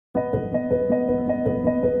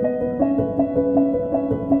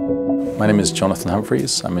My name is Jonathan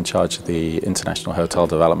Humphries. I'm in charge of the International Hotel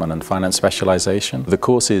Development and Finance Specialization. The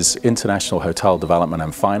course is International Hotel Development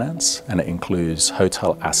and Finance, and it includes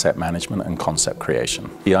hotel asset management and concept creation.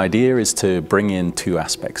 The idea is to bring in two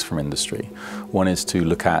aspects from industry. One is to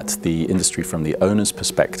look at the industry from the owner's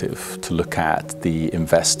perspective, to look at the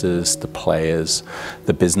investors, the players,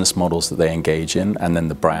 the business models that they engage in, and then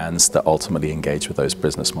the brands that ultimately engage with those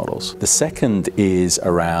business models. The second is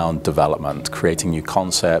around development, creating new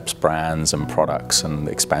concepts, brands, and products, and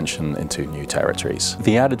expansion into new territories.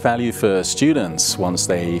 The added value for students once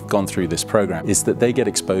they've gone through this program is that they get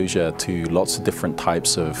exposure to lots of different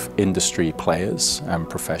types of industry players and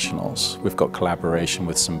professionals. We've got collaboration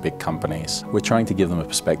with some big companies. We're trying to give them a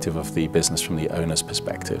perspective of the business from the owner's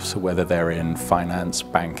perspective. So whether they're in finance,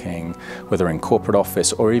 banking, whether in corporate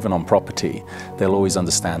office, or even on property, they'll always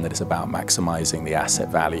understand that it's about maximizing the asset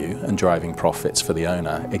value and driving profits for the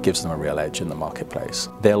owner. It gives them a real edge in the marketplace.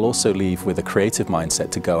 They'll also leave with a creative mindset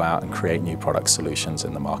to go out and create new product solutions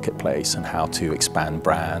in the marketplace and how to expand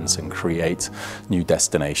brands and create new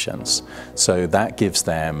destinations. So that gives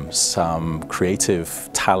them some creative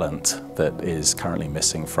talent that is currently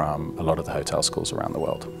missing from a lot of the hotel schools around the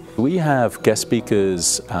world. We have guest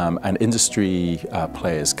speakers and industry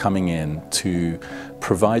players coming in to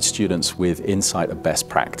provide students with insight of best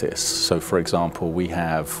practice. So for example, we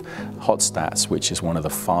have HotStats, which is one of the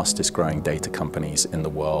fastest growing data companies in the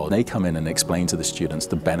world. They come in and explain to the students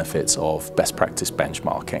the benefits of best practice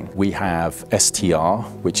benchmarking. We have STR,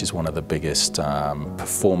 which is one of the biggest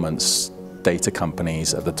performance data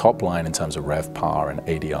companies at the top line in terms of RevPAR and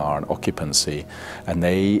ADR and occupancy, and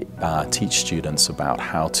they teach students about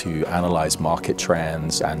how to analyze market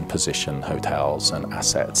trends and position hotels and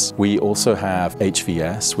assets. We also have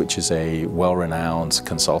HVS, which is a well-renowned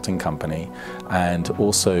consulting company, and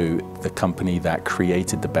also the company that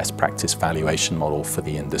created the best practice valuation model for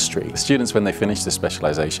the industry. Students, when they finish this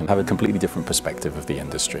specialization, have a completely different perspective of the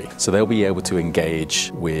industry. So they'll be able to engage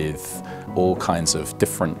with all kinds of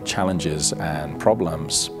different challenges and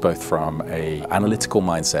problems, both from an analytical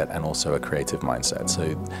mindset and also a creative mindset.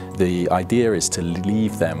 So the idea is to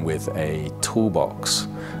leave them with a toolbox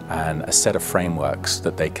and a set of frameworks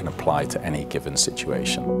that they can apply to any given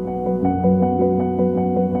situation.